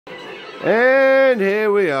And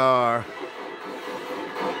here we are.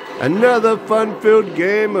 Another fun-filled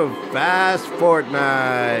game of Fast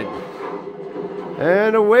Fortnite.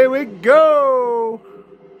 And away we go.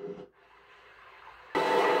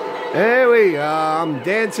 There we are. I'm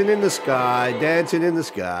dancing in the sky, dancing in the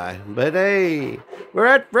sky. But hey, we're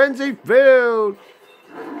at Frenzy Field.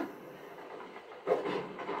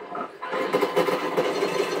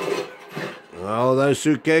 Oh, those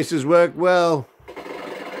suitcases work well.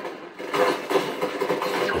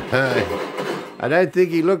 I don't think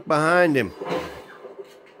he looked behind him.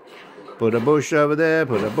 Put a bush over there,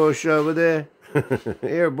 put a bush over there.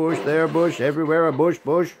 Here a bush, there a bush, everywhere a bush,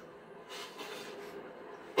 bush.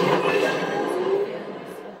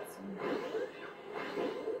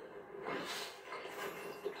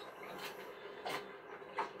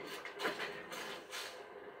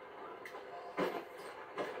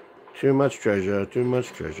 Too much treasure, too much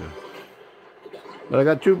treasure. But I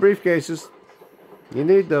got 2 briefcases. You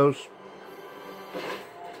need those.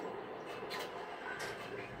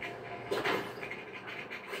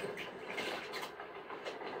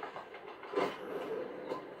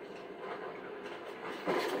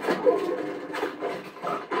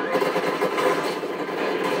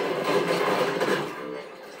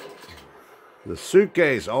 The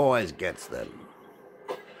suitcase always gets them.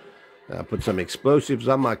 I'll put some explosives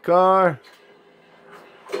on my car,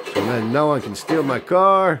 and then no one can steal my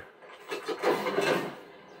car.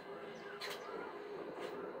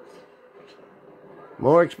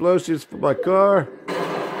 More explosives for my car.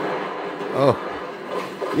 Oh,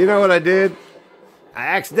 you know what I did? I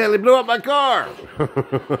accidentally blew up my car.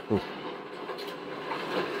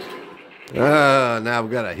 Now I've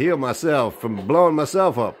got to heal myself from blowing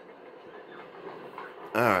myself up.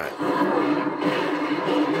 All right.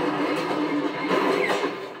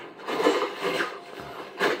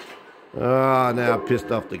 Oh, now I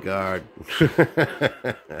pissed off the guard.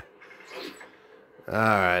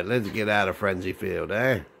 Alright, let's get out of Frenzy Field,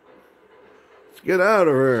 eh? Let's get out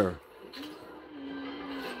of here.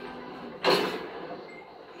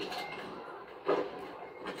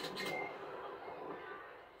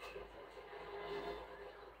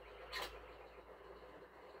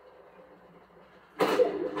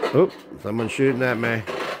 Oop, someone's shooting at me.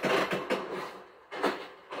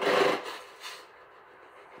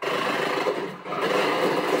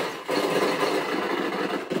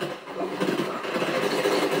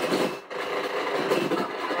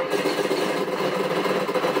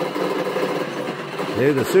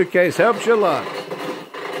 Hey, the suitcase helps you a lot.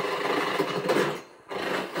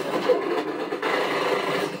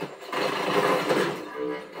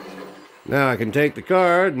 Now I can take the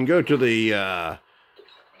card and go to the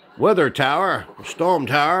weather tower, storm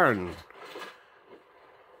tower, and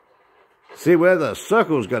see where the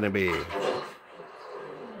circle's going to be.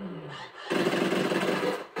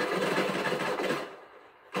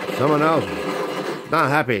 Someone else is not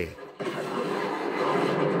happy.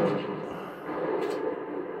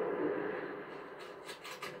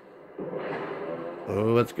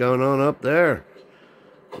 Oh, what's going on up there?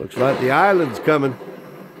 Looks like the island's coming.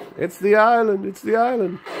 It's the island, it's the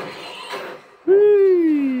island.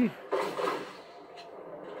 Whee!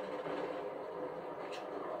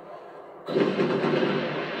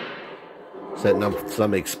 Setting up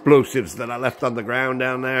some explosives that I left on the ground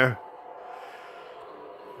down there.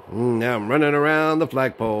 Now I'm running around the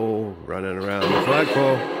flagpole, running around the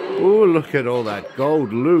flagpole. Ooh, look at all that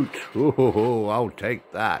gold loot. Ooh, I'll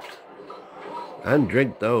take that. And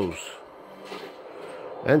drink those.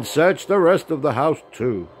 And search the rest of the house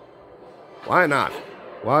too. Why not?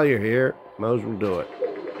 While you're here, might as well do it.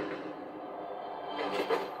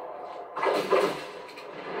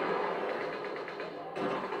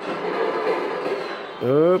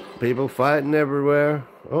 Oh, people fighting everywhere.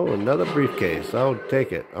 Oh, another briefcase. I'll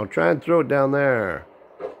take it. I'll try and throw it down there.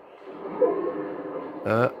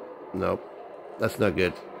 Nope. That's not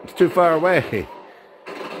good. It's too far away.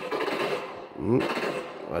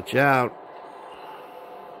 Watch out.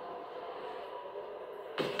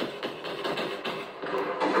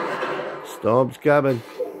 Storm's coming.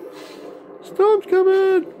 Storm's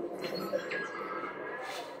coming.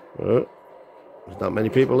 Oh, there's not many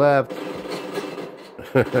people left.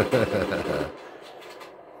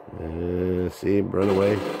 See him run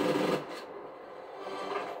away.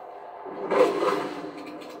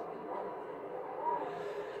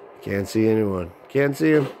 Can't see anyone. Can't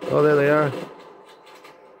see him. Oh, there they are.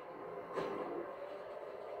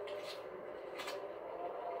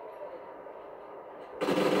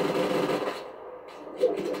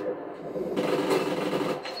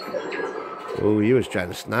 Oh, he was trying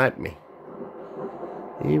to snipe me.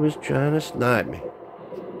 He was trying to snipe me.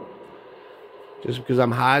 Just because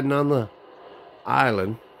I'm hiding on the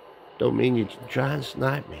island, don't mean you can try and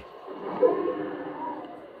snipe me.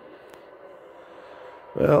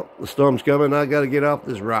 Well, the storm's coming. I got to get off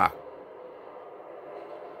this rock.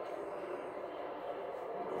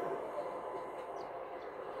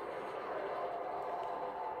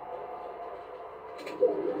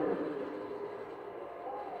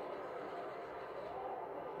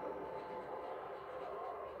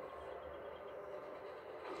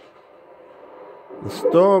 The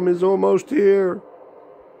storm is almost here.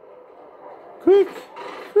 Quick,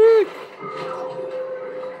 quick.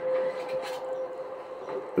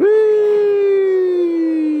 Whee!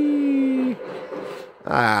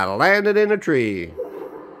 I landed in a tree.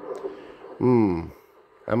 How am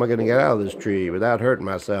I going to get out of this tree without hurting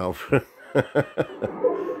myself? The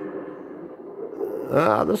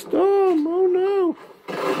storm. Oh, no.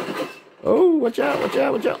 Oh, watch out, watch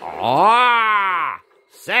out, watch out. Ah!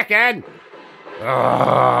 Second.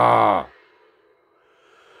 Ah.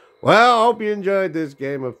 Well, hope you enjoyed this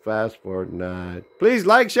game of Fast Fortnite. Please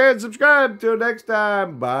like, share, and subscribe. Till next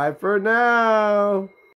time. Bye for now.